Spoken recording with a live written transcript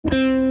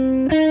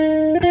It's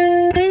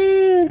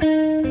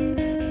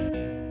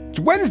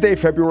Wednesday,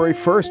 February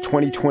 1st,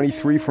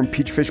 2023 from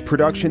Peachfish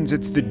Productions.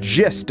 It's The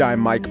Gist.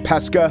 I'm Mike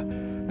Pesca.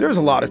 There's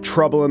a lot of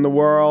trouble in the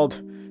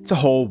world. It's a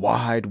whole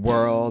wide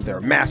world. There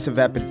are massive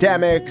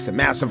epidemics, a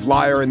massive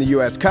liar in the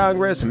U.S.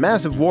 Congress, a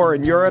massive war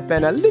in Europe,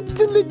 and a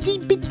little itty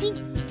bitty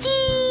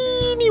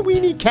teeny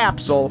weeny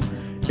capsule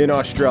in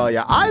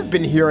Australia. I've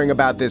been hearing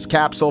about this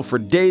capsule for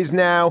days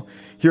now.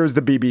 Here's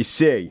the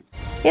BBC.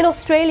 In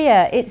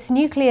Australia, its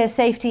nuclear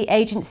safety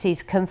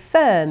agencies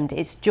confirmed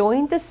it's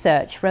joined the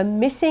search for a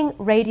missing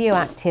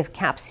radioactive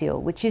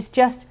capsule, which is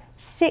just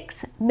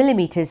 6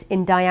 millimeters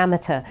in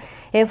diameter.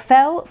 It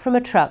fell from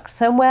a truck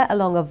somewhere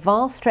along a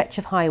vast stretch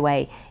of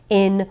highway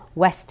in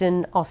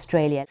Western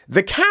Australia.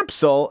 The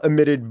capsule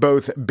emitted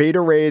both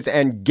beta rays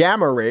and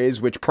gamma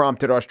rays, which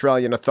prompted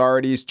Australian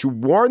authorities to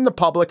warn the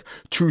public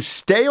to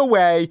stay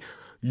away.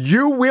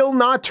 You will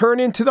not turn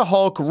into the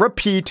Hulk.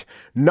 Repeat,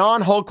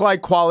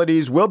 non-Hulk-like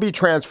qualities will be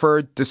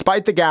transferred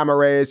despite the gamma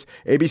rays.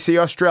 ABC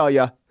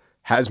Australia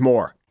has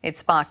more. It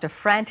sparked a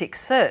frantic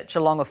search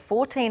along a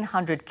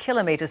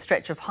 1,400-kilometre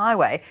stretch of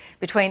highway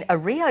between a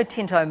Rio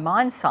Tinto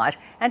mine site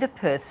and a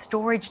Perth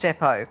storage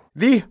depot.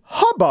 The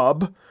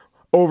hubbub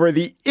over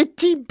the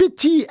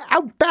itty-bitty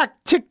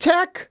outback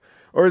tic-tac,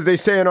 or as they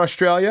say in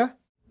Australia,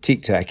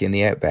 tic-tac in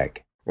the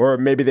outback. Or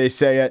maybe they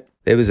say it,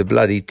 there was a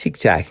bloody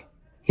tic-tac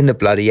in the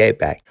bloody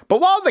outback. But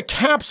while the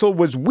capsule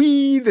was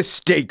wee, the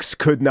stakes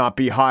could not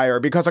be higher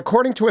because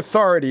according to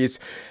authorities,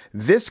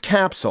 this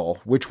capsule,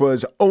 which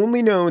was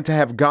only known to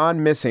have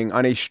gone missing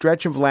on a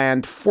stretch of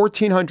land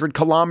 1,400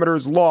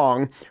 kilometers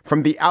long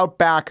from the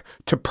outback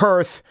to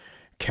Perth,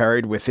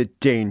 carried with it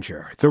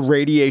danger. The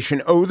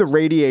radiation. Oh, the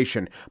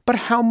radiation. But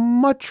how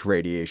much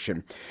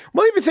radiation?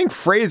 Well, if you think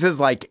phrases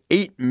like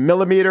 8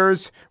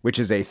 millimeters, which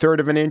is a third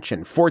of an inch,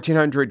 and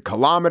 1,400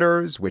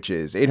 kilometers, which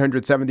is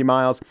 870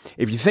 miles,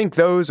 if you think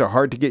those are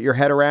hard to get your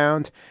head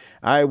around,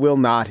 I will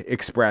not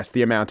express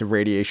the amount of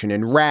radiation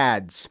in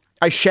rads.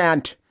 I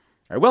shan't.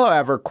 I will,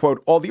 however,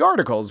 quote all the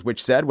articles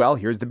which said, well,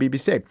 here's the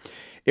BBC.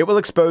 It will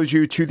expose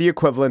you to the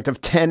equivalent of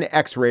 10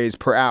 x-rays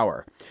per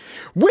hour,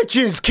 which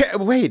is,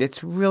 wait,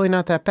 it's really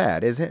not that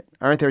bad, is it?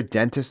 Aren't there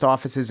dentist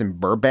offices in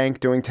Burbank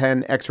doing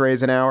 10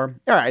 x-rays an hour?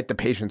 All right, the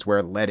patients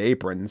wear lead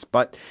aprons,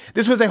 but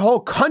this was a whole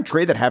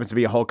country that happens to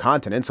be a whole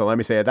continent, so let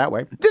me say it that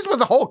way. This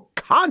was a whole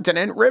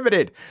continent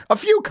riveted, a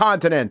few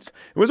continents.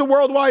 It was a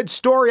worldwide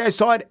story. I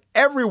saw it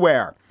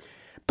everywhere.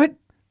 But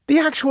the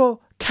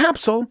actual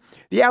capsule,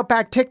 the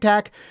Outback Tic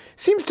Tac,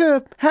 seems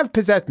to have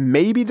possessed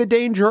maybe the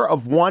danger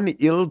of one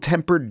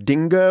ill-tempered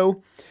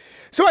dingo.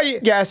 So I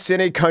guess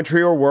in a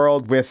country or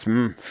world with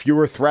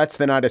fewer threats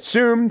than I'd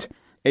assumed,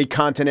 a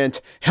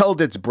continent held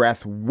its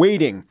breath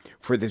waiting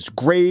for this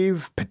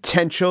grave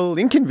potential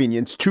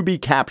inconvenience to be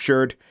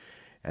captured,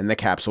 and the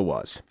capsule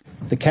was.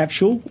 The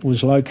capsule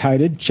was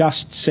located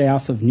just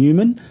south of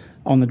Newman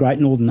on the Great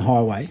Northern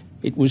Highway.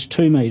 It was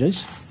 2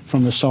 metres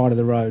from the side of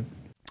the road.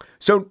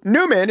 So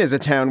Newman is a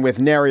town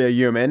with nary a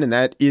human, and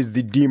that is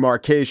the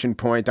demarcation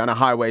point on a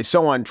highway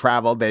so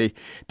untraveled they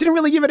didn't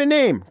really give it a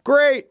name.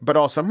 Great, but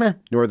also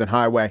Northern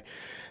Highway.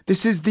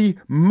 This is the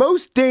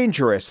most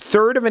dangerous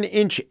third of an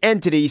inch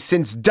entity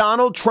since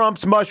Donald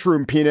Trump's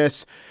mushroom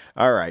penis.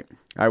 All right,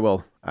 I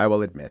will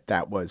admit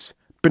that was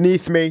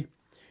beneath me.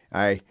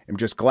 I am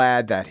just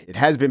glad that it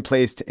has been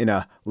placed in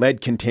a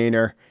lead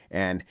container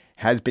and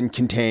has been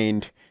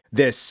contained.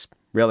 This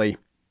really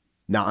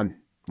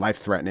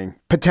non-life-threatening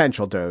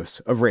potential dose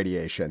of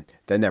radiation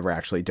that never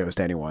actually dosed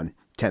anyone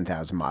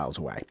 10,000 miles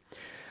away.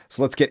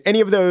 So let's get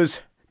any of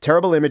those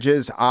terrible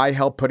images I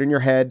helped put in your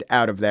head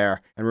out of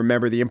there and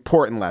remember the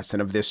important lesson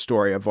of this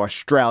story of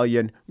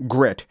Australian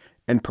grit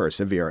and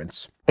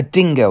perseverance. A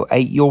dingo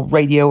ate your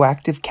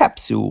radioactive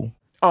capsule.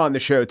 On the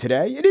show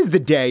today, it is the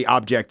day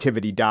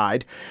objectivity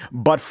died.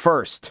 But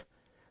first,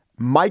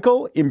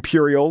 Michael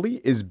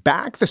Imperioli is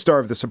back, the star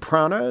of The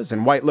Sopranos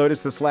and White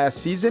Lotus this last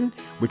season,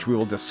 which we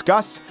will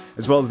discuss,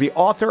 as well as the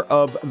author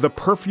of The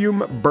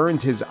Perfume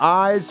Burned His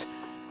Eyes.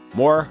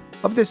 More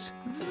of this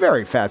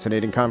very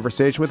fascinating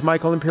conversation with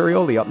Michael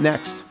Imperioli up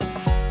next.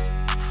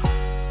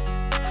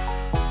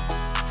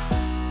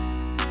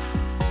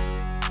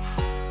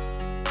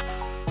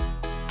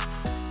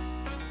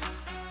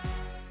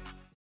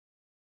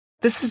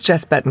 This is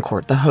Jess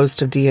Betancourt, the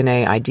host of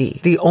DNA ID,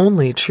 the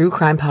only true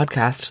crime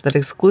podcast that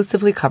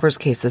exclusively covers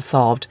cases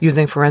solved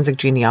using forensic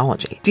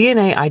genealogy.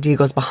 DNA ID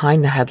goes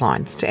behind the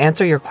headlines to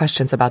answer your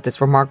questions about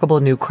this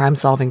remarkable new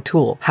crime-solving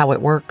tool, how it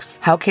works,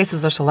 how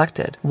cases are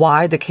selected,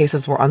 why the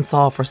cases were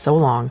unsolved for so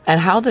long, and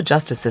how the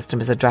justice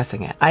system is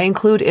addressing it. I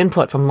include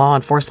input from law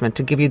enforcement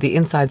to give you the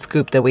inside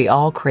scoop that we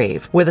all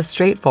crave with a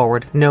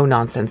straightforward,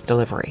 no-nonsense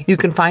delivery. You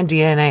can find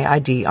DNA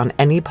ID on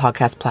any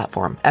podcast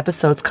platform.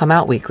 Episodes come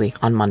out weekly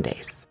on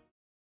Mondays.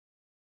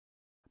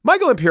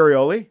 Michael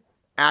Imperioli,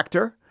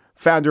 actor,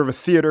 founder of a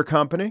theater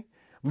company,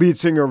 lead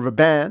singer of a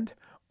band,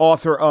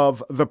 author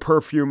of The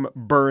Perfume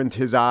Burned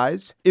His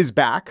Eyes, is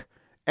back.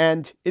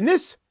 And in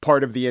this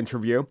part of the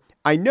interview,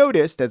 I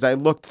noticed as I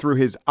looked through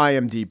his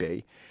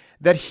IMDb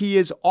that he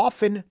is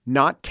often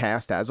not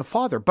cast as a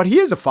father, but he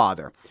is a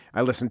father.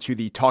 I listen to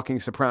the Talking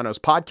Sopranos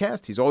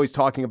podcast. He's always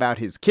talking about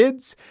his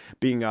kids.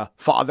 Being a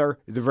father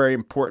is a very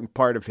important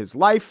part of his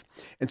life.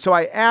 And so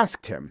I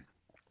asked him,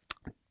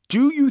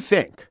 do you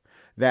think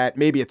that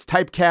maybe it's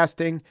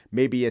typecasting,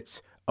 maybe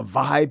it's a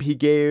vibe he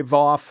gave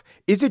off?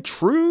 Is it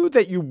true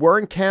that you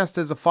weren't cast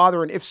as a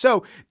father? And if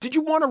so, did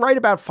you want to write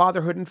about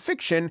fatherhood in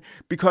fiction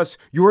because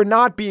you were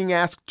not being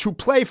asked to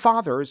play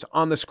fathers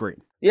on the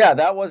screen? Yeah,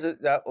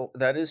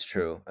 that is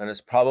true, and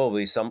it's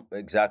probably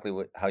exactly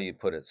how you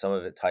put it. Some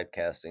of it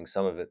typecasting,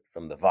 some of it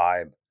from the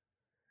vibe,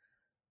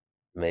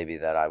 maybe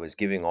that I was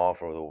giving off,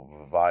 or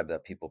the vibe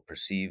that people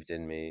perceived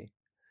in me.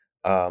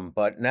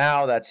 But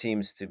now that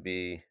seems to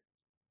be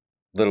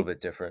a little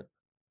bit different,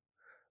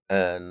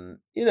 and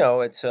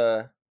it's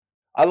I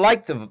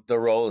like the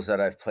roles that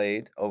I've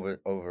played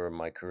over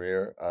my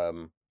career.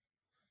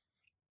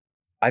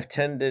 I've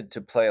tended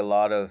to play a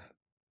lot of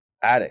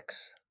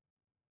addicts,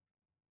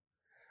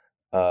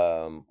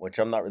 which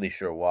I'm not really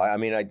sure why. I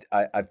mean,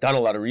 I've done a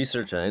lot of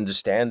research. I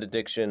understand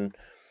addiction.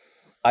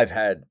 I've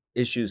had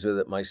issues with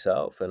it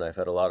myself, and I've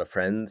had a lot of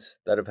friends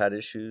that have had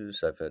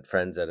issues. I've had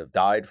friends that have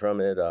died from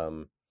it.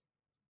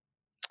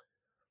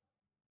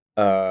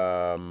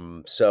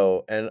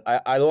 So, and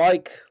I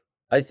like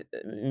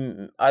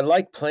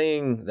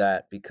playing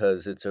that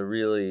because it's a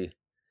really,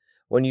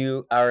 when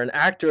you are an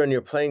actor and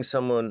you're playing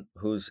someone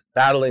who's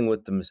battling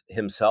with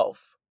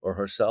himself or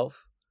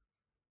herself,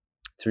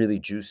 it's really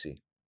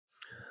juicy.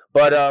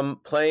 But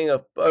playing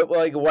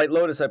like White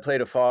Lotus, I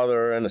played a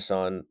father and a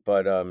son,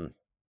 but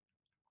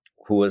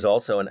who was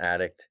also an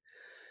addict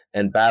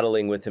and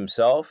battling with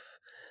himself,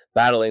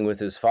 battling with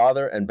his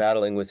father, and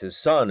battling with his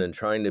son, and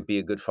trying to be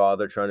a good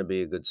father, trying to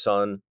be a good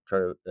son,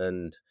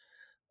 and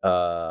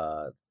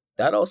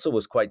that also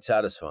was quite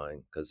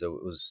satisfying because it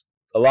was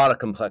a lot of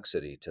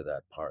complexity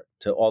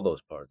to all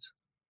those parts.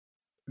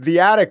 The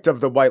addict of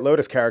the White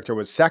Lotus character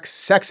was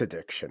sex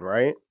addiction,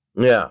 right?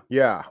 Yeah.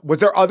 Yeah. Was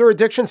there other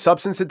addiction,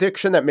 substance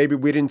addiction that maybe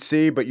we didn't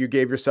see, but you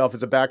gave yourself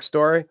as a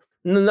backstory?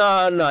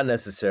 No, not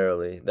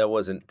necessarily.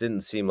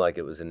 Didn't seem like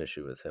it was an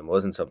issue with him. It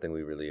wasn't something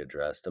we really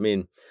addressed. I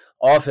mean,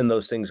 often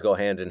those things go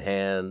hand in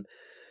hand.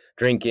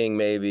 Drinking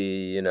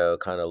maybe,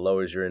 kind of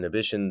lowers your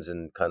inhibitions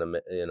and kind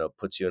of,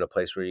 puts you in a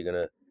place where you're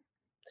going to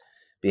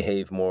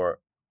behave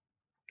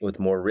with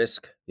more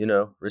risk,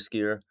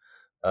 riskier.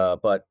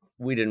 But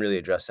we didn't really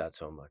address that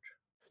so much.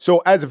 So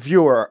as a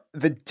viewer,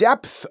 the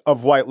depth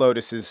of White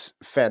Lotus is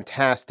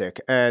fantastic.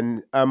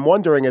 And I'm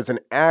wondering, as an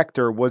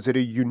actor, was it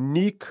a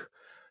unique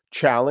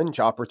challenge,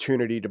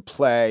 opportunity to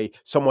play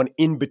someone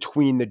in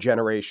between the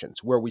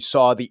generations where we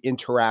saw the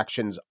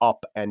interactions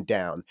up and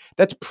down?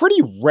 That's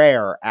pretty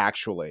rare,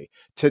 actually,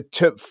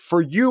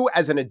 for you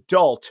as an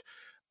adult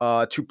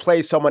to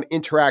play someone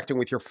interacting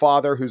with your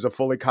father, who's a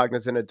fully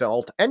cognizant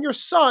adult, and your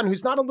son,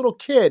 who's not a little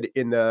kid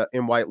in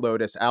White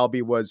Lotus.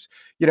 Albie was,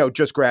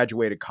 just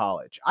graduated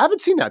college. I haven't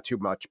seen that too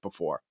much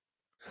before.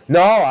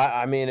 No,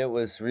 I mean, it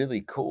was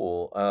really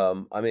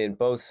cool. I mean,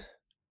 both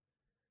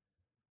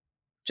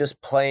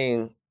just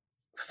playing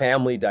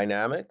family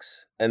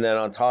dynamics, and then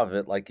on top of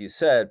it, like you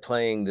said,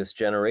 playing this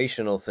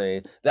generational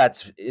thing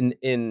that's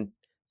in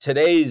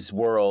today's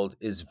world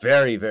is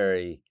very,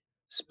 very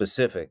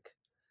specific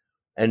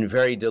and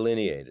very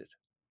delineated.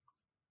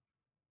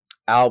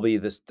 Albie,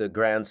 the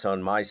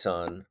grandson, my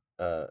son,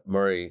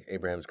 Murray,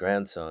 Abraham's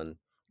grandson,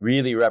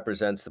 really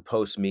represents the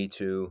post-Me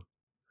Too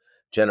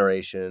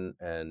generation,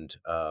 and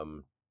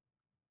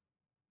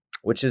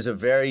which is has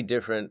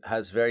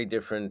very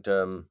different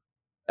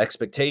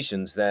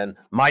expectations than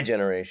my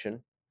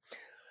generation.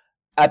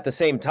 At the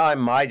same time,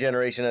 my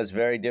generation has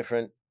very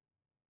different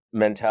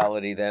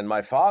mentality than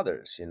my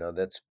father's,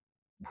 that's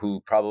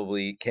who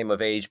probably came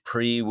of age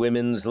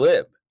pre-women's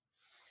lib.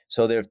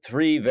 So they're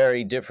three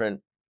very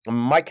different.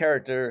 My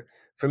character,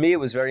 for me, it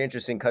was very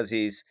interesting because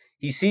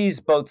he sees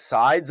both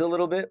sides a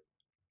little bit.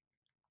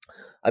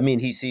 I mean,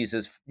 he sees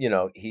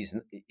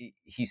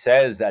he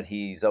says that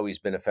he's always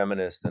been a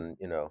feminist and,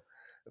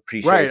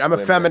 appreciates right. I'm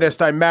a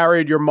feminist. I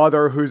married your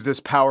mother, who's this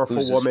powerful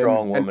who's woman. A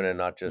strong woman and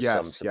not just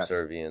some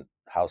subservient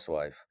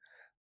housewife,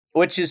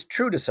 which is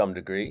true to some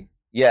degree.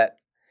 Yet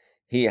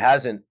he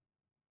hasn't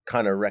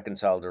kind of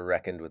reconciled or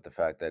reckoned with the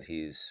fact that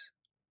he's,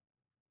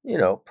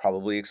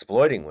 probably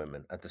exploiting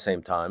women at the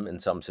same time in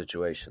some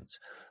situations.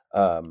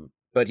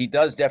 But he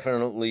does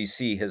definitely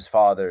see his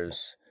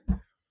father's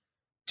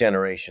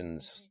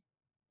generation's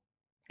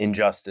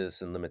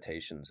injustice and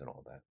limitations and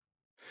all that.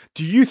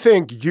 Do you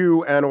think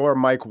you and or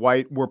Mike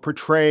White were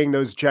portraying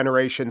those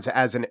generations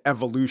as an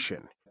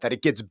evolution, that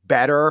it gets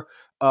better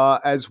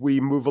as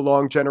we move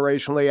along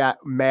generationally at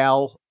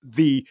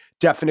the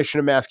definition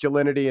of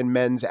masculinity and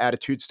men's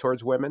attitudes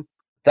towards women?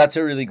 That's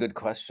a really good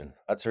question.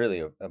 That's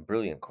really a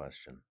brilliant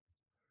question.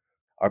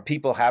 Are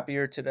people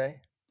happier today?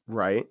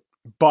 Right.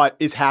 But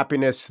is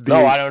happiness the...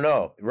 No, I don't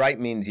know. Right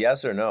means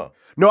yes or no.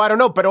 No, I don't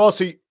know. But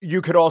also,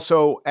 you could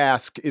also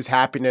ask, is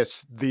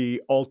happiness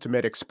the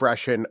ultimate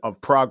expression of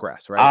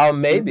progress, right?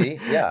 Maybe,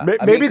 yeah.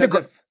 Maybe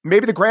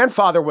maybe the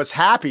grandfather was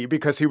happy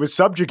because he was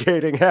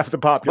subjugating half the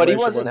population. But he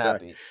wasn't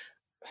happy.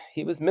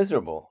 He was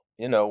miserable.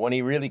 When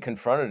he really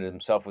confronted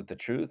himself with the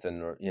truth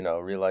and,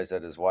 realized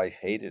that his wife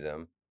hated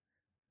him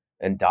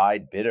and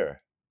died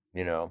bitter,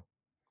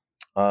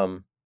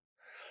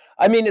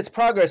 it's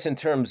progress in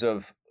terms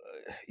of,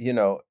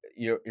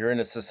 you're in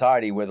a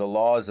society where the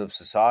laws of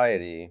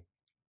society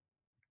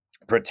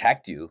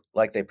protect you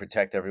like they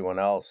protect everyone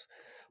else,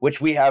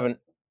 which we haven't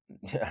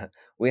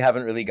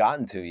really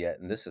gotten to yet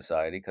in this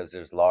society, because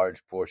there's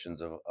large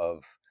portions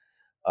of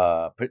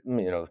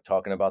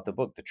talking about the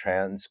book, the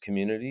trans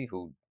community,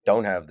 who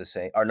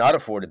are not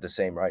afforded the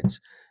same rights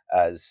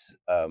as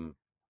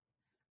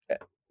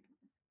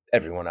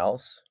everyone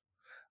else.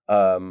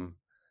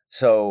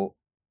 So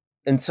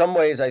in some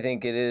ways, I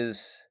think it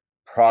is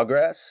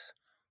progress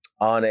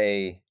on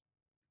a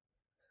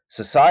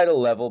societal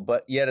level,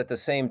 but yet at the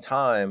same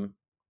time,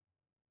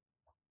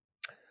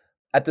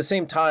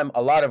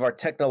 a lot of our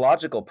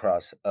technological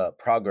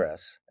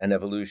progress and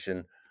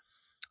evolution,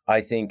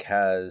 I think,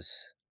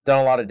 has done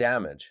a lot of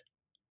damage.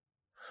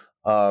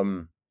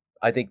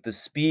 I think the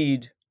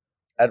speed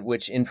at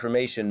which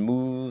information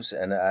moves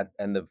and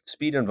the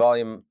speed and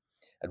volume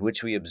at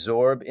which we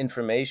absorb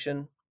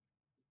information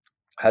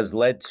has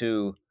led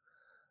to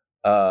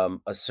a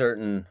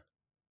certain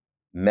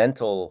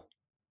mental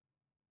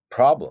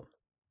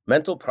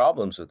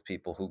problems with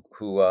people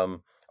who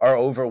are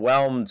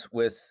overwhelmed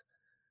with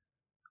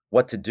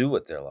what to do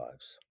with their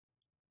lives,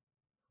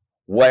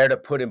 where to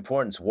put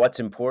importance, what's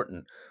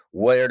important,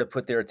 where to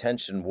put their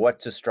attention, what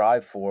to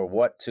strive for,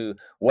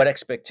 what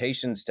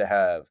expectations to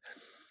have,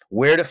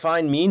 where to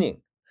find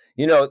meaning.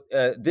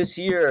 Last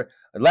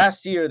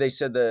year, they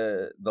said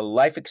the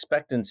life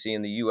expectancy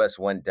in the U.S.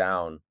 went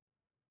down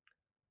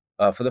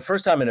for the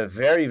first time in a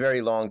very,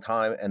 very long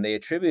time, and they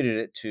attributed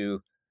it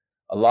to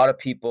a lot of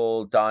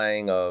people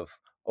dying of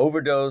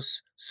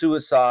overdose,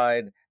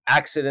 suicide,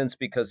 accidents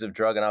because of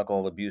drug and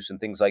alcohol abuse and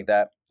things like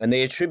that. And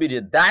they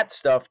attributed that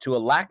stuff to a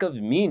lack of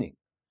meaning.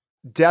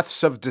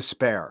 Deaths of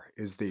despair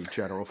is the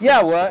general phrase.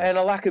 Yeah, well, and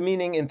a lack of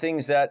meaning in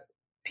things that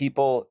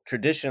people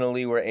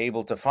traditionally were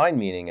able to find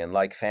meaning in,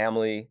 like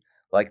family,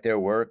 like their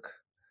work,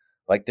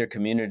 like their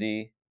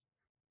community,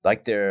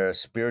 like their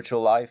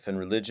spiritual life and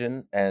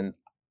religion. And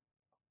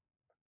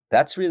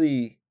that's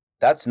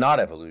not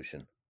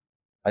evolution.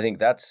 I think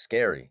that's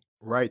scary.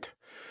 Right.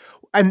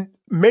 And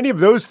many of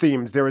those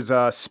themes, there was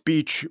a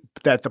speech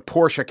that the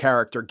Portia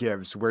character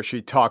gives where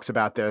she talks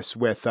about this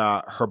with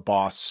her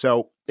boss.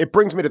 So it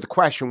brings me to the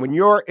question, when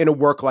you're in a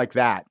work like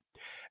that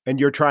and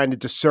you're trying to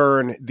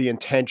discern the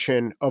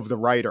intention of the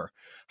writer,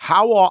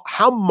 how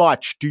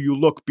much do you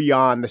look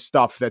beyond the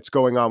stuff that's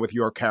going on with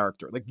your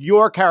character? Like,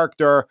 your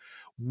character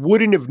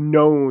wouldn't have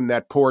known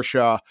that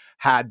Portia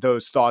had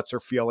those thoughts or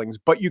feelings,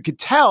 but you could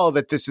tell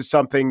that this is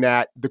something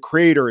that the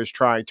creator is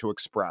trying to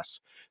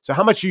express. So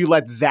how much do you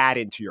let that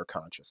into your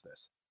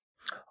consciousness?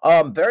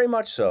 Very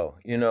much so.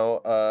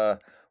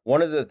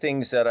 One of the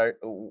things that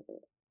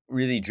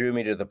really drew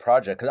me to the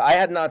project, because I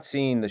had not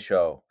seen the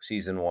show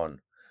season 1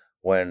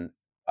 when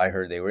I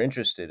heard they were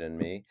interested in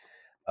me.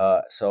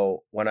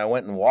 So when I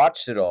went and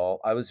watched it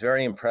all, I was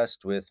very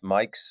impressed with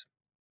Mike's.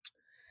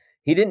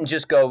 He didn't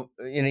just go,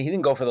 he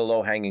didn't go for the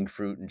low hanging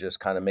fruit and just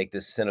kind of make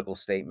this cynical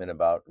statement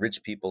about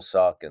rich people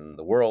suck and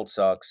the world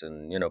sucks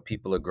and,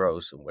 people are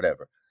gross and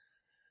whatever.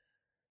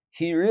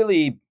 He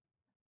really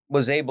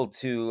was able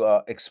to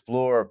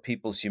explore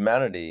people's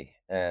humanity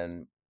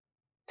and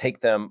take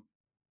them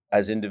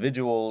as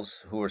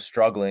individuals who are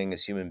struggling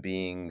as human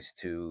beings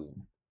to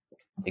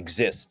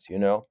exist,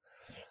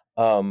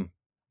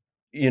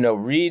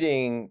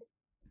 reading,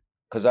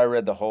 because I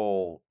read the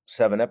whole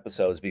 7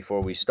 episodes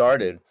before we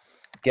started,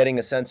 getting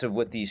a sense of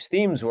what these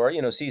themes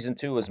were. Season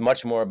 2 was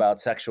much more about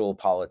sexual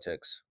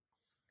politics,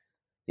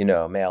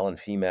 male and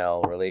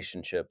female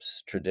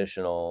relationships,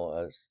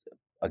 traditional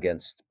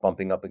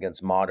bumping up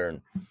against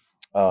modern.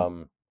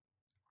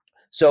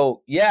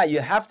 So yeah,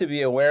 you have to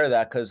be aware of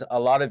that, because a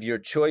lot of your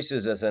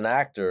choices as an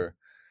actor,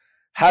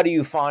 how do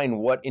you find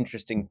what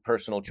interesting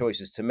personal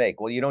choices to make?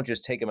 Well, you don't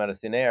just take them out of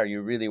thin air.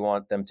 You really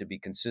want them to be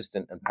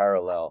consistent and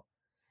parallel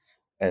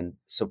and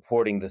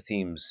supporting the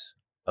themes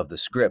of the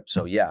script.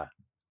 So yeah,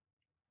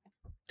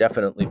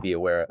 definitely be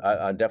aware.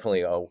 I'm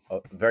definitely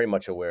very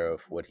much aware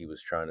of what he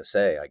was trying to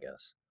say, I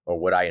guess, or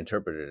what I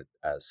interpreted it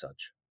as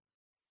such.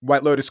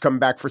 White Lotus coming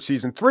back for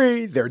season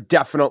 3. There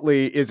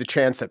definitely is a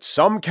chance that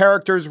some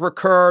characters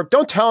recur.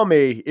 Don't tell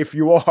me if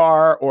you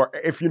are or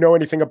if you know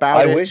anything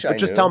about it. But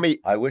just tell me.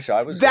 I wish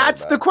I was.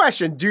 That's the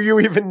question. Do you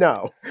even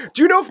know?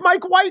 Do you know if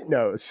Mike White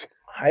knows?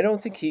 I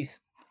don't think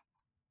he's,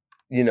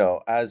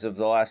 as of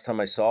the last time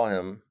I saw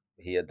him,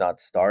 he had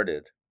not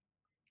started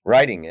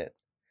writing it.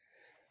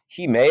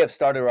 He may have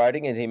started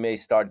writing it. He may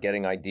start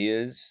getting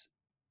ideas.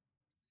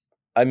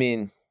 I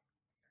mean,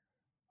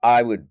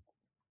 I would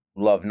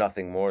love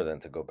nothing more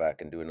than to go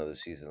back and do another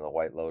season of The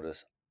White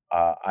Lotus.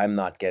 I'm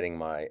not getting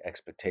my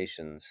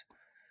expectations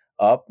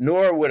up,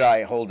 nor would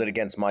I hold it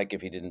against Mike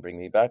if he didn't bring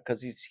me back,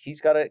 because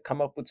he's got to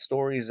come up with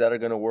stories that are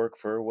going to work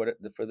for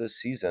for this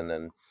season.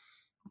 And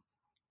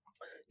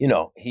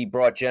he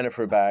brought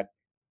Jennifer back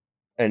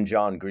and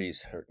John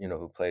Grease, her,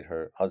 who played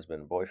her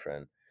husband,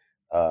 boyfriend.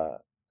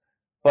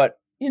 But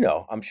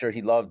I'm sure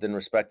he loved and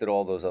respected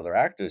all those other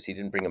actors. He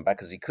didn't bring them back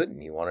because he couldn't.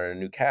 He wanted a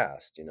new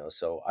cast.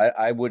 So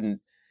I wouldn't.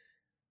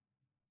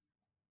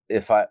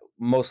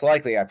 Most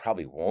likely I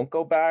probably won't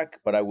go back,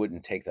 but I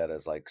wouldn't take that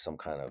as like some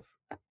kind of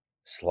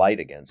slight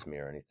against me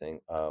or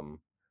anything.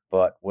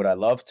 But would I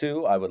love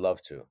to? I would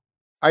love to.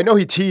 I know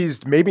he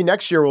teased maybe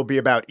next year will be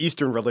about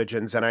Eastern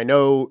religions, and I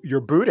know you're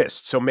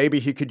Buddhist, so maybe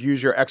he could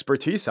use your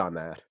expertise on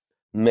that.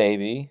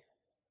 Maybe.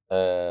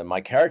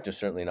 My character's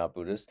certainly not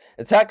Buddhist.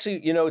 It's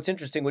actually, it's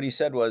interesting what he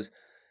said was,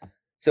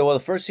 the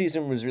first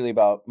season was really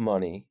about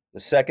money. The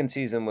second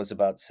season was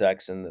about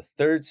sex. And the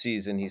third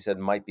season, he said,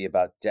 might be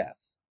about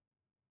death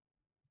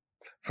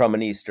from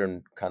an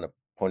Eastern kind of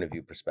point of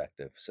view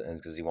perspective. And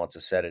because he wants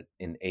to set it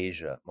in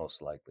Asia,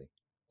 most likely.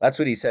 That's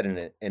what he said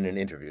in an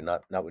interview,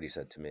 not what he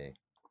said to me.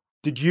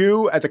 Did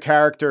you, as a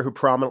character who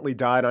prominently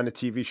died on a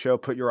TV show,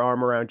 put your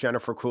arm around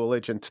Jennifer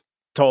Coolidge and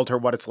told her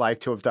what it's like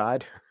to have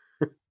died?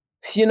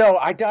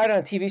 I died on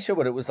a TV show,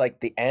 but it was like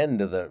the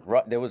end of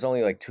there was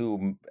only like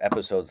 2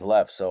 episodes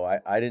left. So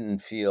I didn't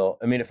feel,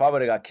 if I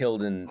would have got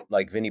killed in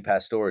like Vinny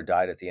Pastore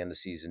died at the end of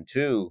season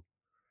 2,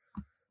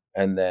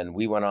 and then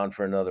we went on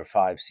for another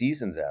 5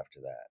 seasons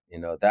after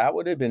that, that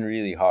would have been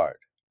really hard.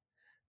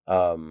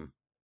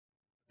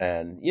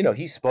 And,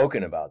 he's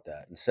spoken about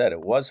that and said it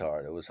was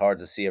hard. It was hard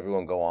to see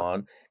everyone go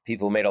on.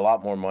 People made a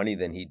lot more money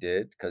than he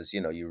did because,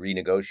 you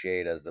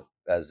renegotiate as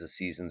the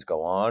seasons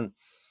go on.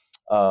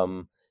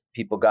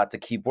 People got to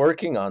keep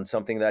working on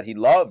something that he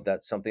loved.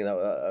 That's something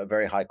that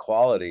very high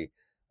quality.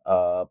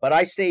 But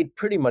I stayed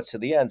pretty much to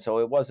the end. So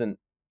I wasn't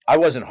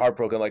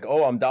heartbroken like,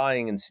 oh, I'm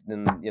dying in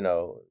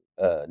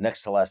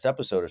next to last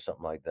episode or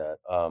something like that.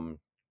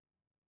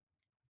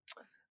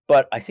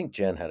 But I think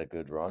Jen had a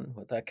good run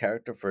with that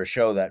character for a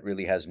show that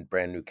really has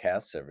brand new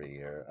casts every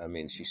year.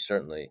 She's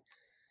certainly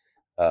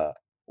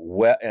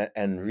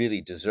and really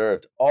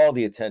deserved all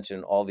the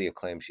attention, all the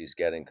acclaim she's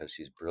getting because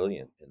she's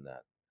brilliant in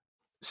that.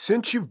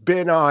 Since you've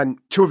been on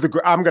two of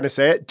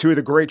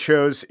the great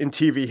shows in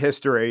TV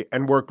history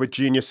and worked with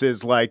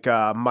geniuses like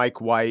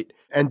Mike White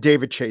and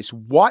David Chase,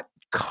 what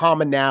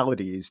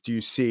commonalities do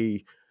you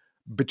see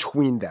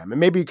between them?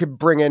 And maybe you could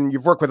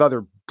you've worked with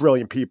other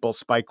brilliant people,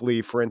 Spike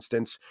Lee, for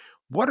instance.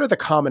 What are the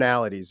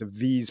commonalities of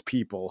these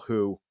people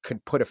who can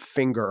put a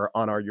finger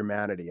on our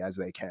humanity as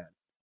they can?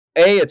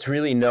 It's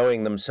really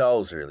knowing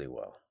themselves really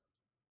well.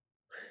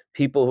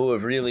 People who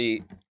have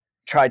really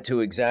tried to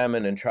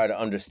examine and try to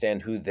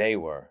understand who they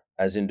were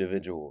as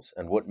individuals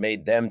and what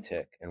made them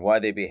tick and why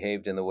they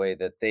behaved in the way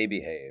that they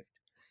behaved.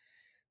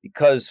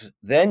 Because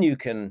then you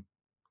can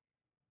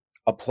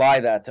apply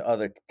that to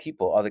other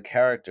people, other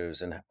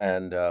characters,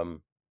 and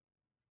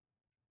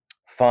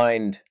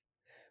find,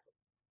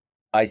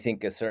 I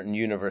think, a certain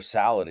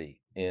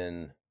universality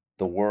in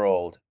the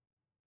world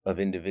of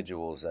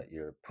individuals that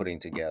you're putting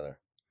together.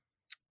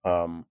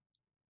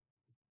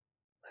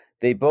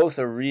 They both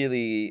are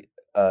really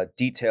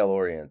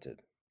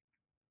detail-oriented.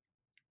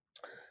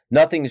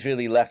 Nothing's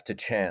really left to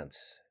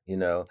chance,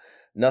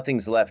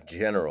 Nothing's left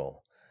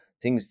general.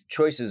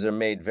 Choices are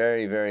made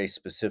very, very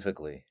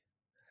specifically.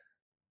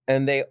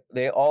 And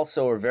they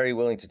also are very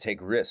willing to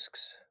take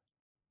risks.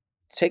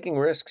 Taking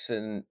risks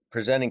and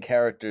presenting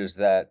characters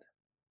that,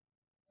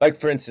 like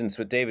for instance,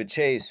 with David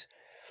Chase,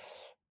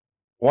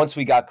 once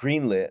we got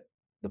greenlit,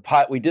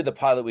 we did the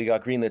pilot, we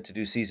got greenlit to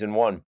do season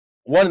 1.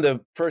 One of the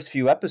first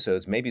few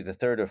episodes, maybe the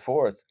 3rd or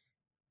 4th,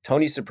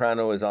 Tony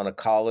Soprano is on a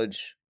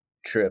college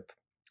trip,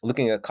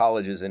 looking at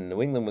colleges in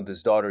New England with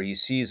his daughter. He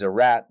sees a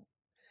rat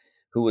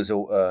who was,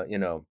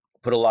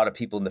 put a lot of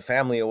people in the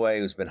family away,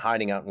 who's been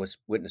hiding out in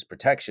witness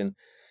protection,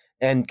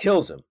 and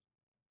kills him.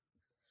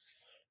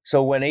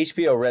 So when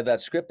HBO read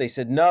that script, they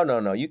said,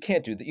 no, you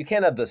can't do that. You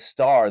can't have the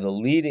star, the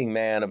leading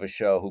man of a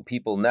show who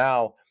people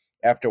now,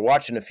 after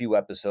watching a few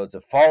episodes,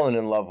 have fallen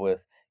in love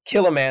with,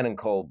 kill a man in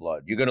cold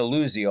blood. You're going to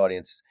lose the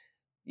audience.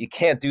 You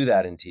can't do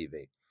that in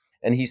TV.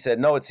 And he said,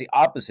 no, it's the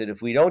opposite.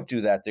 If we don't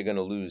do that, they're going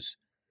to lose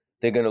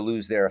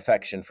their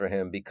affection for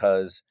him,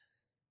 because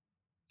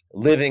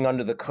living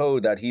under the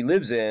code that he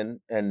lives in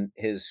and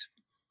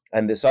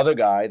this other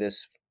guy,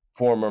 this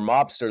former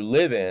mobster,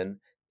 live in,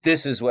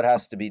 this is what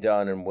has to be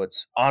done and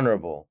what's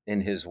honorable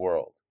in his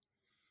world.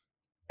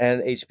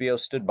 And HBO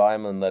stood by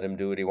him and let him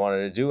do what he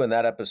wanted to do. And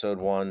that episode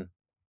won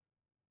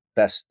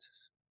Best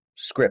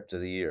Script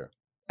of the Year,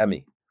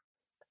 Emmy.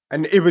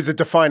 And it was a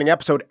defining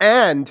episode.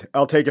 And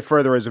I'll take it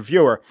further as a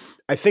viewer.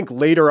 I think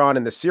later on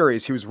in the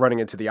series, he was running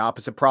into the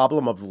opposite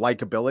problem of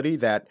likability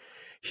that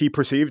he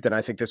perceived. And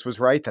I think this was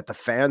right, that the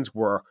fans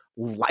were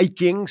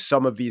liking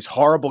some of these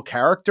horrible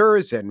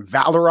characters and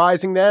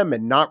valorizing them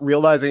and not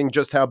realizing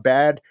just how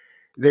bad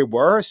they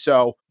were.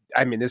 So,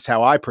 this is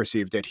how I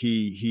perceived it.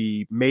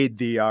 He made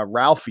the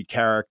Ralphie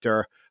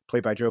character,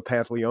 played by Joe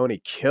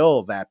Pantoliano,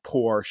 kill that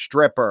poor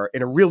stripper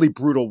in a really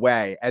brutal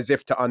way, as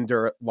if to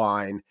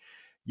underline,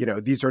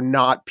 these are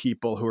not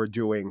people who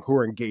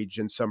are engaged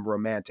in some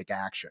romantic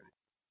action,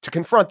 to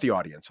confront the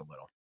audience a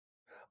little.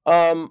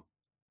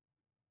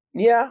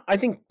 Yeah, I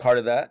think part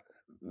of that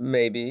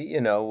maybe,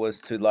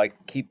 was to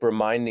like keep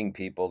reminding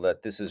people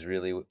that this is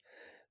really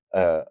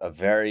a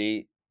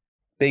very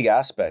big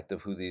aspect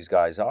of who these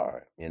guys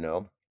are,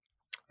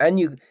 and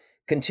you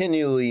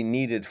continually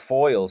needed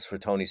foils for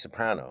Tony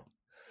Soprano.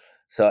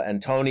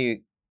 And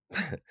Tony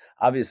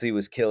obviously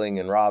was killing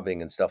and robbing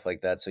and stuff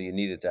like that. So you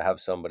needed to have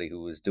somebody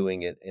who was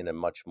doing it in a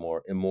much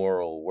more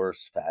immoral,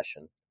 worse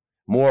fashion,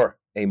 more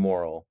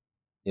immoral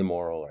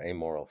or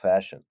amoral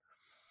fashion.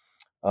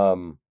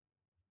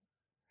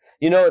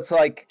 It's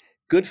like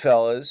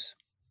Goodfellas.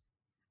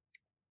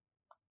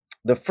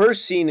 The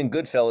first scene in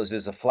Goodfellas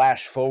is a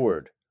flash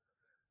forward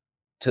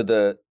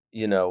to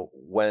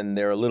when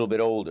they're a little bit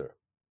older.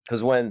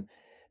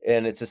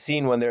 And it's a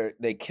scene when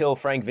they kill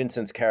Frank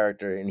Vincent's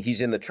character and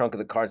he's in the trunk of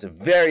the car. It's a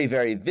very,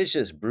 very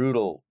vicious,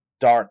 brutal,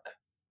 dark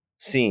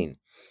scene.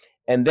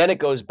 And then it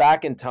goes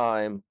back in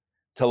time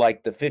to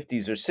like the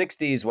 50s or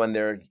 60s when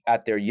they're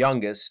at their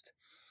youngest.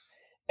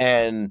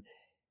 And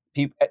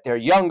they're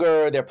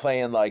younger, they're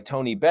playing like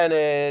Tony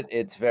Bennett.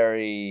 It's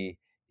very,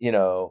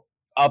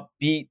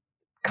 upbeat,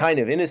 kind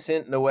of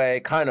innocent in a way,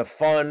 kind of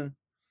fun.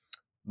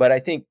 But I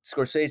think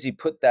Scorsese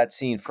put that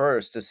scene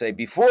first to say,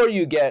 before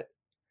you get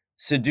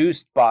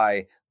seduced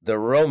by the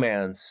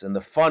romance and the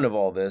fun of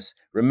all this,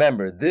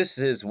 remember, this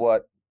is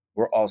what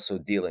we're also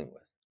dealing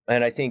with.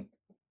 And I think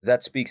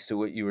that speaks to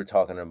what you were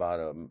talking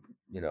about,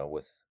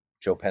 with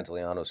Joe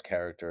Pantoliano's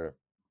character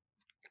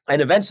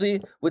and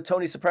eventually with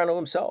Tony Soprano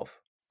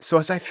himself. So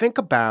as I think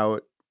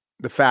about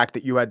the fact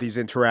that you had these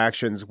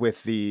interactions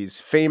with these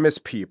famous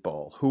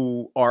people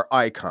who are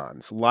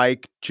icons,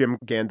 like Jim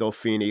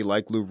Gandolfini,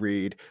 like Lou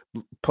Reed,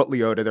 Put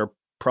Liotta, there are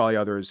probably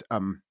others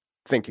I'm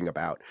thinking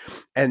about,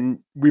 and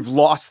we've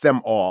lost them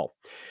all.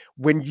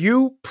 When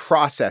you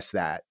process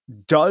that,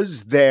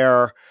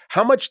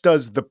 how much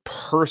does the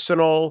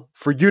personal,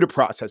 for you to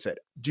process it,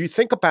 do you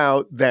think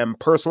about them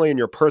personally in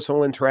your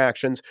personal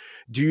interactions?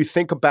 Do you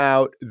think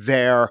about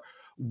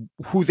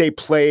who they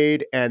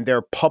played and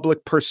their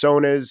public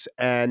personas?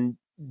 And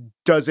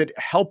does it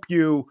help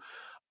you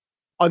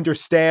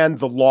understand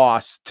the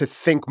loss to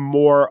think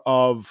more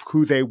of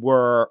who they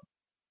were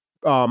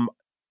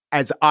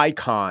as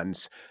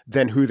icons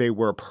than who they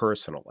were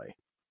personally?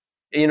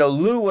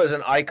 Lou was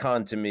an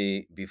icon to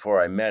me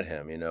before I met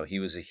him. He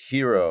was a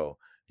hero.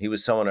 He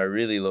was someone I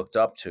really looked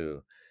up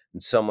to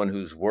and someone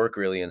whose work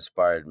really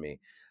inspired me.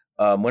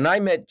 When I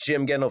met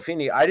Jim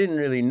Gandolfini, I didn't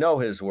really know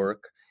his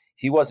work.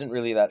 He wasn't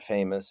really that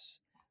famous.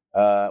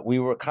 We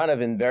were kind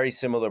of in very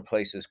similar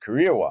places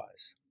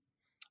career-wise.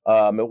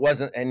 He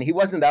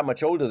wasn't that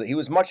much older. He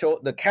was much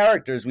older. The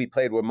characters we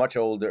played were much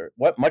older,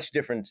 much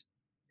different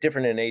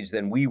in age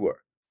than we were.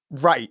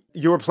 Right.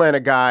 You were playing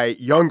a guy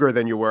younger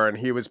than you were, and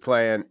he was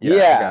playing a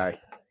guy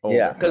older.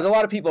 Yeah, because a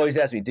lot of people always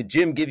ask me, did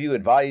Jim give you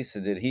advice?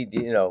 Did he,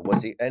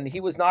 was he? And he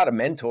was not a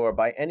mentor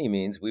by any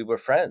means. We were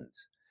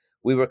friends.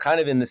 We were kind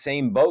of in the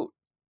same boat.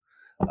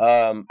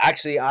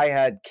 Actually, I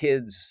had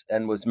kids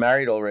and was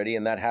married already,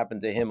 and that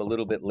happened to him a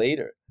little bit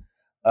later.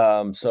 We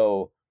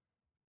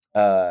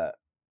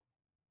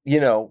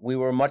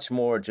were much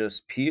more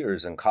just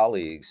peers and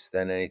colleagues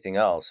than anything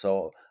else.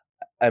 So,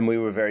 and we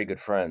were very good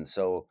friends.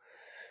 So,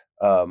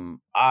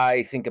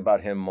 I think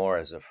about him more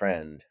as a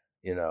friend.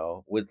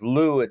 With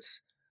Lou, it's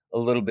a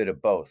little bit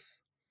of both,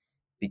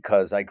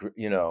 because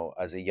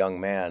as a young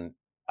man,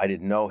 I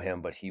didn't know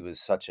him, but he was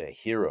such a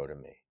hero to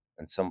me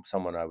and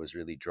someone I was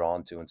really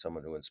drawn to and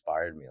someone who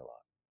inspired me a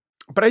lot.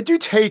 But I do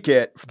take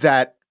it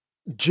that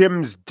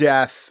Jim's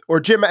death, or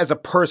Jim as a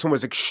person,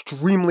 was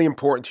extremely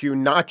important to you,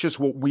 not just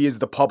what we as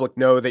the public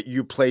know, that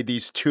you played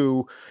these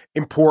two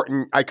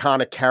important,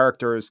 iconic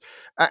characters.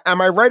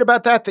 Am I right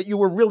about that you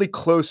were really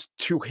close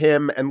to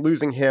him, and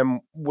losing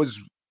him was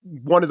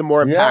one of the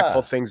more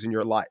impactful things in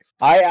your life?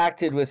 I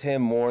acted with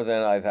him more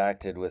than I've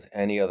acted with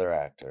any other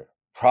actor,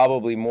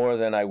 probably more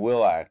than I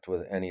will act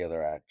with any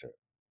other actor.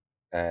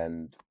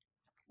 And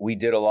we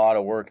did a lot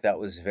of work that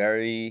was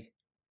very,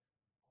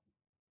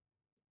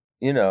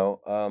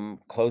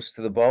 close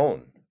to the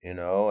bone,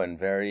 and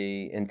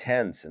very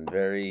intense and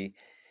very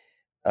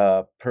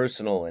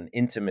personal and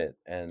intimate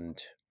and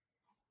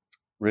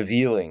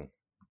revealing.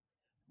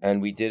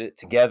 And we did it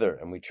together,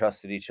 and we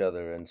trusted each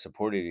other and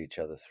supported each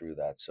other through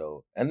that.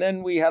 So, and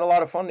then we had a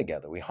lot of fun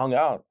together. We hung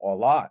out a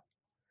lot,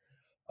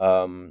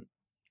 and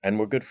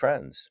we're good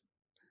friends.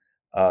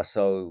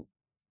 So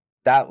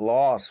that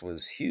loss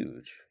was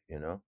huge,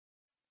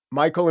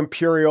 Michael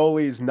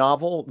Imperioli's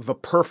novel, The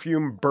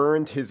Perfume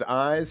Burned His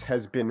Eyes,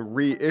 has been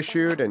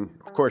reissued. And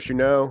of course, you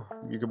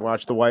can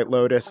watch The White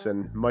Lotus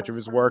and much of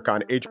his work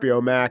on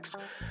HBO Max.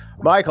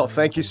 Michael,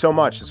 thank you so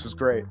much. This was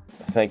great.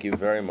 Thank you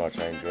very much.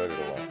 I enjoyed it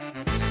a lot.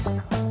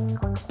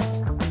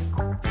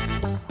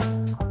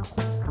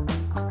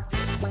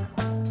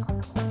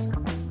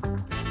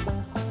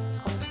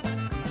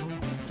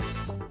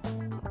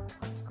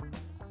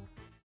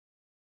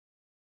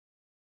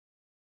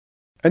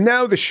 And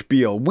now the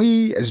spiel.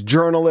 We, as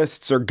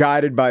journalists, are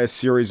guided by a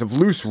series of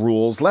loose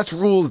rules, less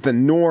rules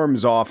than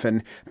norms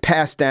often,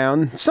 passed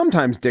down,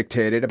 sometimes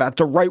dictated, about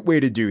the right way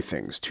to do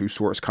things.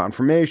 Two-source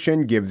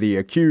confirmation, give the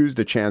accused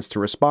a chance to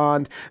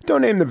respond,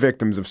 don't name the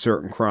victims of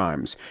certain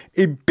crimes.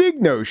 A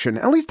big notion,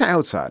 at least to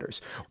outsiders,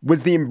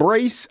 was the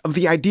embrace of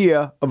the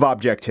idea of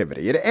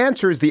objectivity. It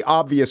answers the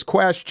obvious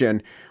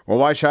question, well,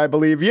 why should I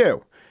believe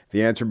you?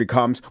 The answer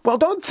becomes, well,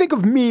 don't think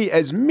of me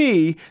as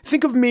me.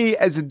 Think of me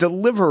as a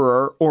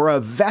deliverer or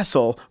a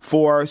vessel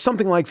for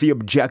something like the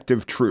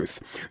objective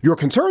truth. Your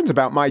concerns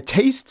about my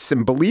tastes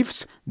and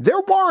beliefs,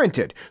 they're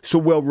warranted. So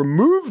we'll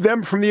remove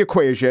them from the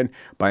equation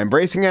by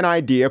embracing an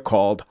idea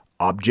called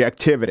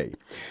objectivity.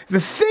 The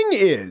thing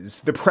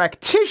is, the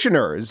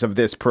practitioners of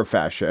this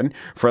profession,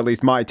 for at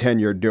least my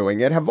tenure doing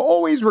it, have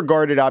always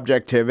regarded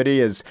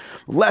objectivity as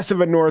less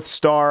of a North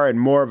Star and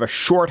more of a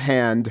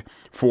shorthand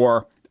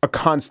for a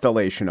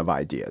constellation of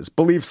ideas.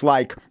 Beliefs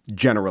like,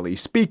 generally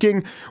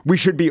speaking, we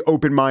should be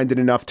open-minded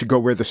enough to go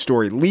where the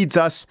story leads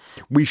us.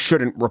 We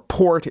shouldn't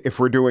report if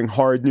we're doing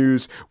hard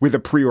news with a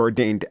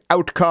preordained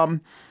outcome.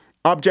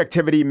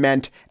 Objectivity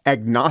meant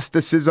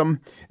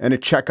agnosticism and a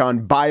check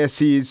on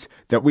biases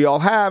that we all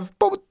have,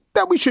 but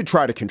that we should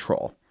try to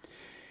control.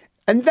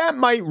 And that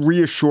might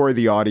reassure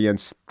the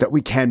audience that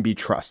we can be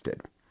trusted.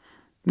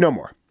 No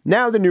more.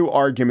 Now the new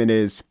argument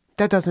is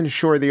that doesn't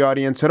assure the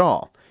audience at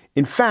all.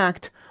 In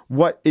fact,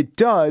 what it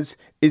does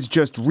is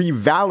just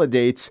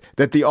revalidates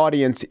that the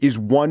audience is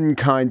one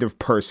kind of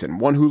person,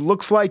 one who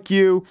looks like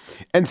you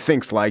and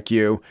thinks like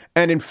you.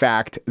 And in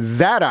fact,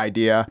 that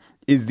idea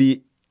is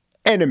the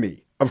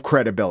enemy of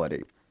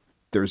credibility.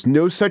 There's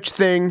no such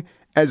thing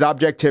as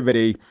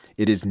objectivity.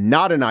 It is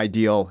not an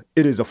ideal.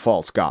 It is a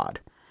false god.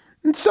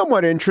 And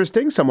somewhat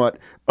interesting, somewhat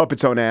up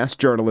its own ass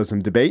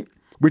journalism debate,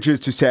 which is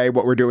to say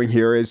what we're doing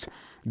here is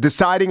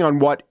deciding on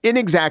what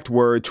inexact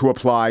word to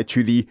apply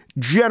to the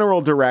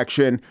general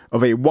direction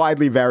of a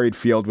widely varied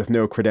field with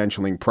no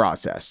credentialing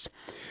process.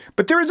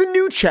 But there is a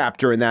new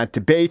chapter in that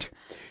debate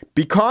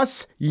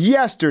because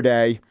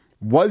yesterday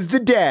was the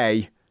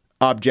day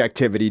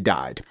objectivity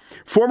died.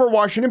 Former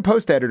Washington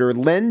Post editor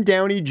Len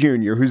Downey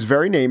Jr., whose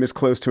very name is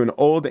close to an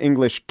Old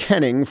English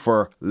kenning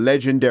for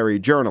legendary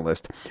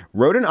journalist,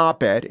 wrote an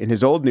op-ed in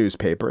his old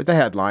newspaper, the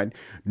headline,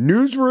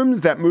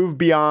 "Newsrooms that move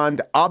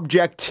beyond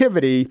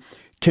objectivity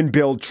can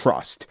build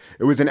trust."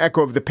 It was an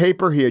echo of the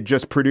paper he had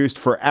just produced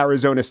for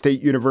Arizona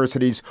State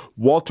University's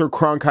Walter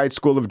Cronkite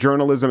School of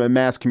Journalism and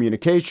Mass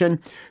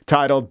Communication,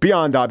 titled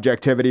Beyond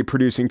Objectivity,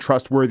 Producing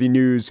Trustworthy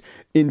News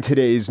in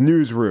Today's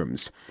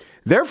Newsrooms.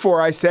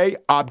 Therefore, I say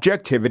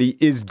objectivity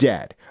is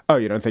dead. Oh,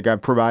 you don't think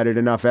I've provided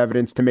enough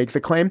evidence to make the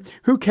claim?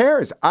 Who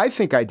cares? I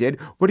think I did.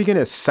 What are you going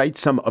to cite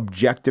some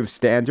objective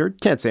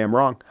standard? Can't say I'm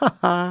wrong. Ha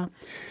ha.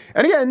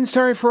 And again,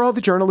 sorry for all the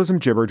journalism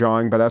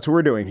jibber-jawing, but that's what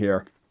we're doing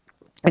here.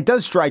 It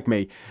does strike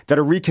me that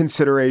a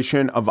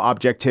reconsideration of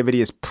objectivity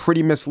is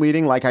pretty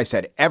misleading. Like I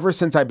said, ever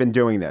since I've been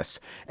doing this,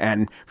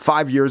 and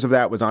 5 years of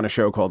that was on a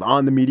show called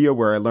On the Media,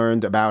 where I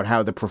learned about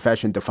how the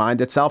profession defined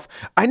itself.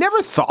 I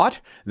never thought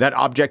that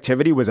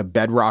objectivity was a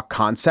bedrock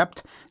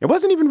concept. It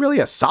wasn't even really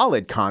a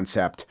solid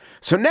concept.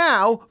 So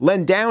now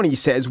Len Downey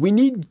says we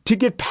need to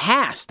get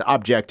past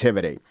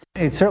objectivity.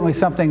 It's certainly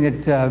something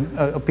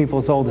that people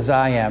as old as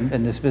I am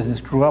in this business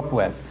grew up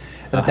with.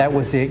 That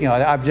was the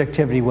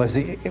objectivity was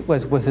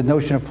the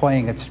notion of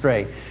playing it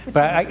straight.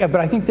 But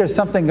I think there's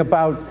something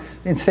about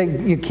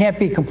saying you can't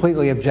be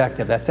completely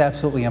objective. That's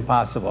absolutely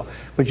impossible.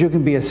 But you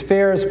can be as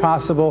fair as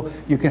possible.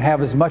 You can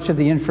have as much of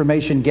the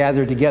information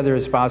gathered together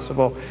as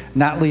possible,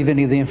 not leave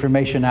any of the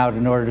information out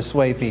in order to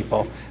sway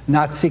people,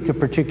 not seek a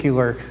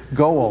particular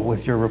goal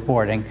with your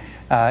reporting,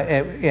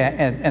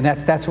 and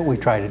that's what we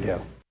try to do.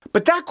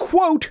 But that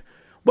quote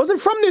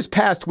wasn't from this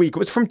past week. It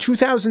was from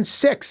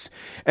 2006.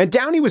 And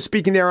Downey was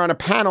speaking there on a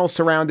panel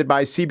surrounded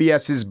by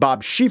CBS's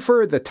Bob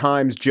Schieffer, The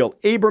Times' Jill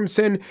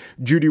Abramson,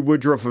 Judy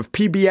Woodruff of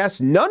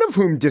PBS, none of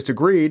whom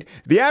disagreed.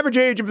 The average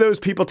age of those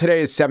people today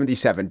is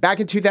 77.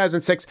 Back in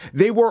 2006,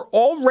 they were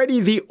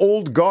already the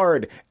old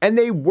guard, and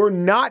they were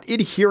not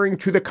adhering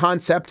to the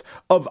concept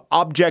of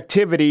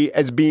objectivity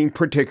as being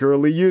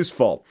particularly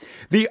useful.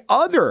 The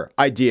other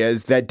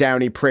ideas that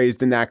Downey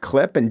praised in that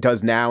clip and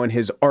does now in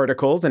his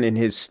articles and in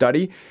his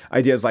study,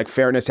 ideas like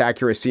fairness,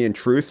 accuracy, and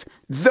truth,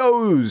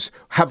 those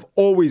have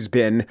always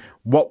been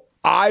what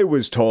I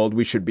was told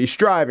we should be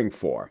striving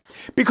for.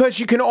 Because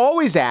you can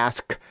always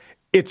ask,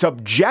 it's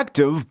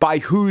objective by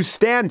whose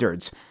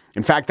standards?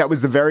 In fact, that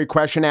was the very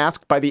question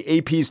asked by the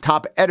AP's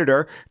top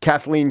editor,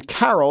 Kathleen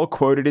Carroll,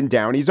 quoted in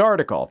Downey's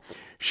article.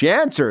 She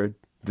answered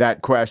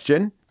that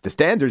question. The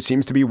standard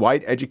seems to be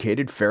white,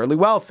 educated, fairly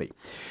wealthy.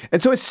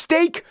 And so a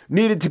stake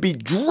needed to be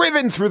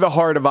driven through the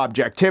heart of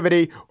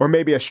objectivity, or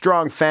maybe a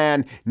strong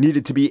fan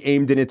needed to be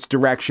aimed in its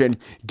direction,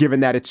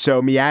 given that it's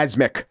so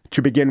miasmic to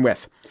begin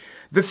with.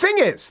 The thing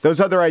is, those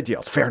other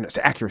ideals, fairness,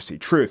 accuracy,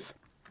 truth,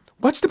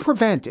 what's to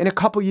prevent in a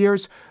couple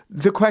years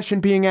the question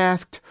being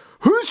asked,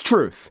 whose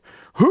truth?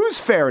 Whose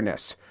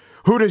fairness?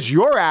 Who does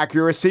your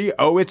accuracy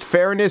owe its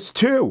fairness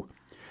to?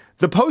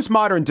 The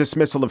postmodern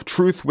dismissal of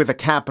truth with a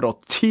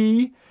capital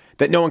T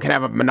that no one can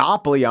have a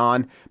monopoly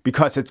on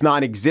because it's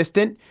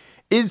non-existent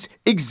is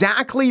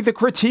exactly the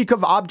critique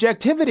of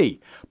objectivity.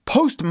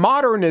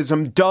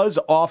 Postmodernism does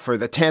offer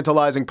the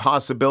tantalizing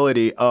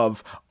possibility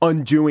of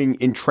undoing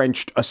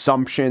entrenched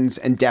assumptions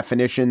and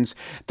definitions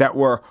that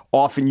were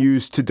often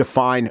used to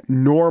define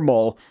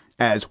normal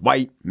as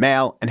white,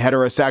 male, and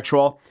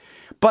heterosexual.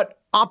 But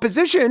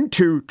opposition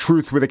to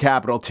truth with a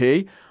capital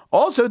T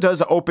also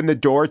does open the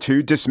door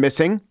to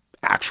dismissing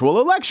actual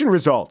election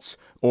results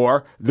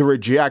or the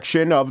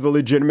rejection of the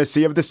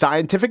legitimacy of the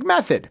scientific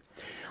method.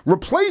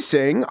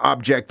 Replacing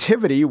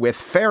objectivity with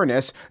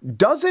fairness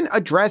doesn't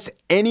address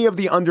any of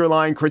the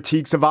underlying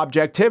critiques of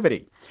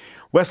objectivity.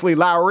 Wesley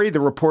Lowery, the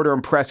reporter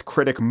and press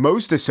critic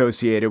most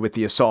associated with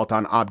the assault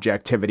on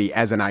objectivity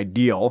as an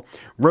ideal,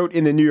 wrote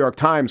in the New York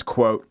Times,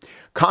 quote,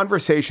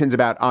 "Conversations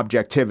about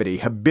objectivity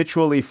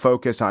habitually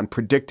focus on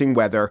predicting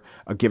whether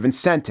a given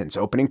sentence,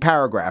 opening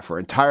paragraph, or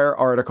entire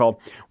article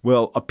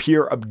will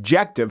appear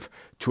objective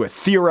to a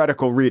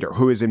theoretical reader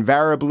who is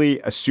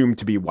invariably assumed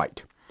to be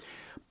white.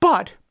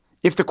 But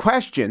if the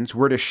questions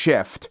were to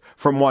shift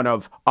from one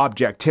of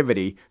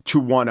objectivity to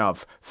one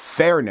of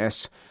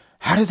fairness,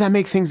 how does that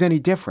make things any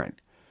different?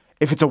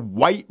 If it's a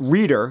white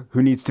reader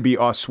who needs to be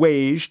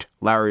assuaged,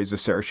 Larry's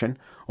assertion,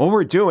 all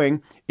we're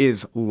doing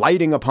is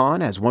lighting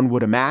upon, as one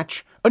would a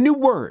match, a new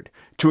word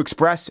to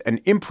express an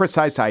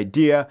imprecise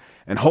idea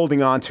and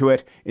holding on to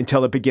it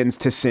until it begins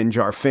to singe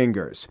our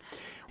fingers.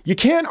 You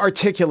can't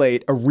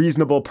articulate a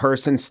reasonable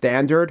person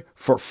standard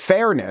for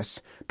fairness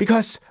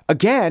because,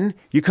 again,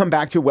 you come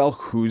back to, well,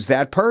 who's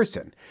that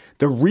person?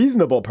 The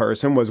reasonable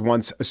person was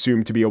once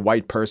assumed to be a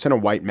white person, a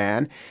white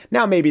man.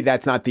 Now, maybe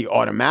that's not the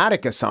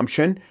automatic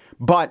assumption,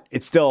 but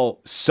it's still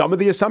some of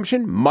the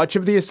assumption. Much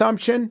of the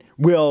assumption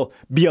will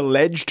be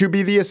alleged to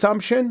be the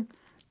assumption.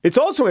 It's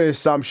also an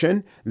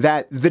assumption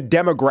that the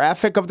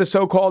demographic of the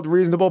so-called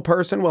reasonable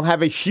person will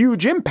have a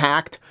huge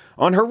impact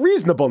on her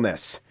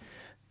reasonableness.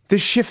 The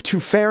shift to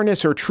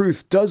fairness or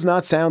truth does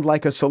not sound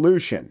like a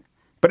solution.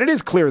 But it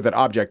is clear that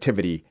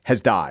objectivity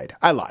has died.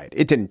 I lied.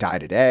 It didn't die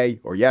today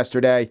or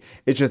yesterday.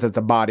 It's just that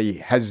the body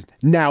has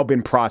now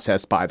been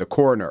processed by the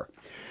coroner.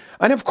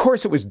 And of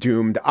course it was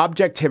doomed.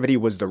 Objectivity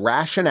was the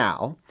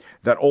rationale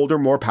that older,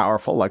 more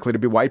powerful, likely to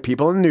be white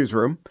people in the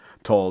newsroom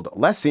told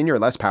less senior,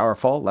 less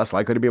powerful, less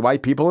likely to be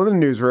white people in the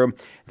newsroom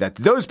that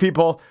those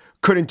people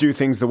couldn't do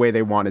things the way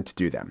they wanted to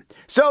do them.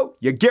 So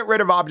you get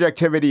rid of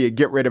objectivity, you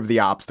get rid of the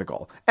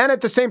obstacle. And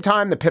at the same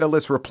time, the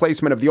pitiless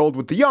replacement of the old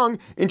with the young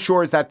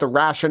ensures that the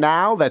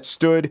rationale that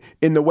stood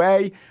in the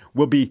way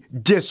will be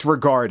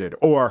disregarded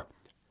or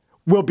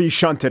will be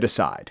shunted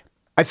aside.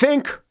 I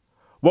think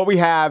what we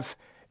have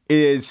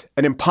is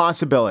an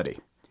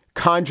impossibility,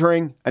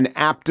 conjuring an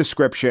apt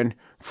description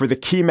for the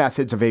key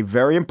methods of a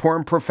very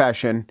important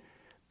profession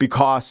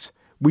because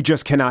we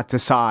just cannot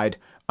decide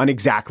on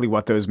exactly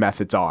what those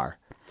methods are.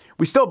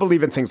 We still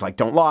believe in things like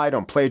don't lie,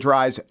 don't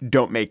plagiarize,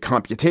 don't make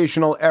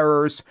computational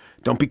errors,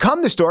 don't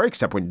become the story,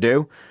 except when you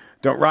do,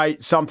 don't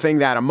write something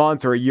that a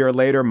month or a year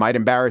later might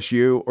embarrass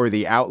you or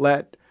the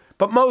outlet.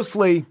 But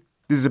mostly,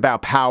 this is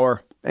about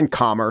power and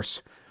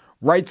commerce.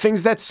 Write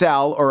things that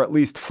sell, or at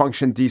least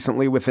function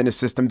decently within a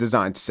system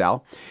designed to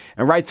sell,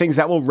 and write things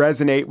that will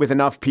resonate with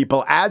enough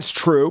people as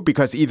true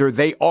because either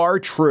they are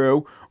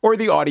true or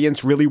the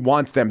audience really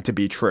wants them to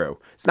be true.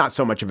 It's not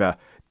so much of a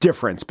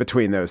difference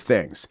between those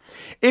things.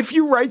 If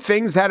you write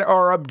things that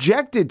are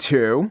objected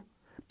to,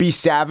 be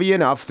savvy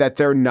enough that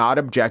they're not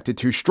objected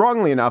to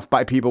strongly enough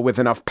by people with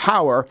enough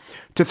power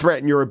to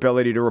threaten your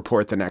ability to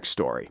report the next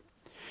story.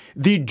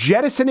 The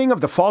jettisoning of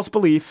the false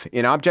belief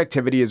in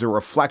objectivity is a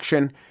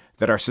reflection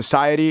that our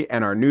society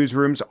and our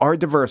newsrooms are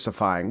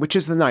diversifying, which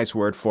is the nice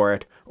word for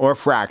it, or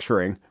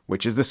fracturing,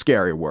 which is the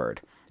scary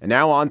word. And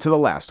now on to the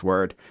last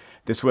word.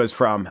 This was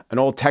from an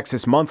old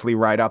Texas Monthly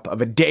write-up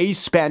of a day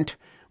spent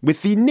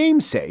with the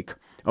namesake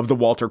of the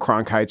Walter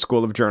Cronkite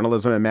School of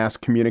Journalism and Mass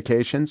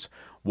Communications,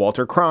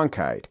 Walter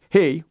Cronkite.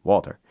 He,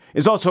 Walter,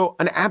 is also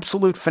an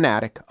absolute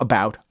fanatic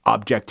about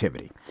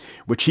objectivity,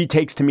 which he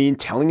takes to mean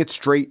telling it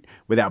straight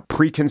without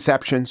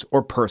preconceptions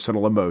or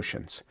personal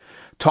emotions.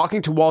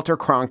 Talking to Walter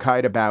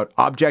Cronkite about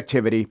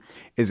objectivity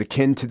is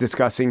akin to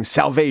discussing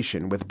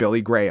salvation with Billy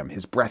Graham.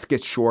 His breath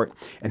gets short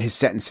and his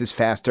sentences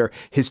faster,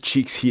 his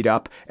cheeks heat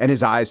up and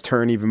his eyes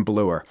turn even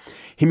bluer.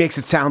 He makes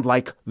it sound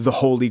like the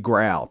Holy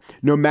Grail.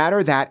 No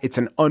matter that it's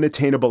an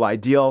unattainable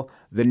ideal,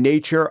 the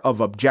nature of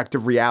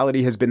objective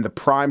reality has been the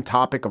prime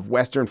topic of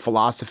Western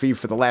philosophy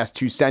for the last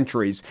 2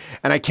 centuries,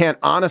 and I can't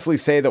honestly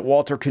say that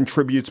Walter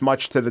contributes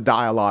much to the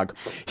dialogue.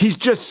 He's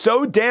just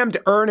so damned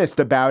earnest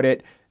about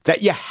it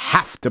that you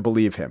have to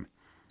believe him.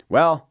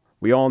 Well,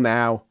 we all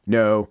now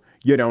know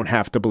you don't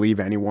have to believe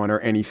anyone or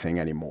anything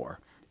anymore.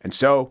 And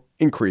so,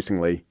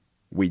 increasingly,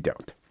 we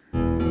don't.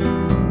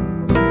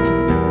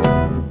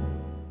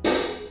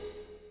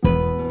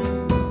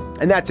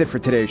 And that's it for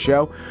today's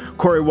show.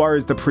 Corey Warr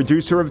is the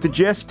producer of The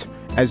Gist,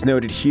 as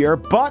noted here,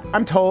 but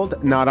I'm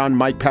told not on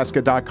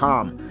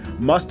MikePesca.com.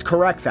 Must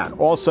correct that.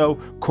 Also,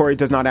 Corey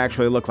does not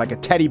actually look like a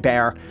teddy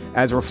bear,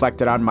 as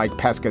reflected on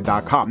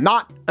MikePesca.com.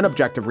 Not an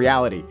objective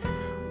reality.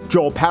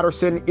 Joel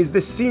Patterson is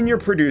the senior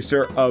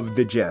producer of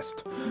The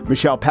Gist.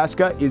 Michelle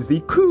Pesca is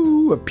the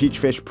coup of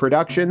Peachfish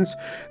Productions.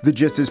 The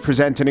Gist is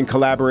presented in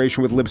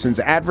collaboration with Libsyn's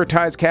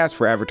AdvertiseCast.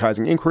 For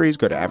advertising inquiries,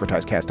 go to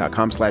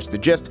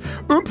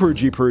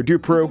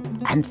advertisecast.com/thegist. Peru,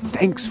 and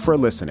thanks for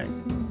listening.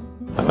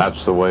 And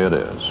that's the way it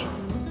is.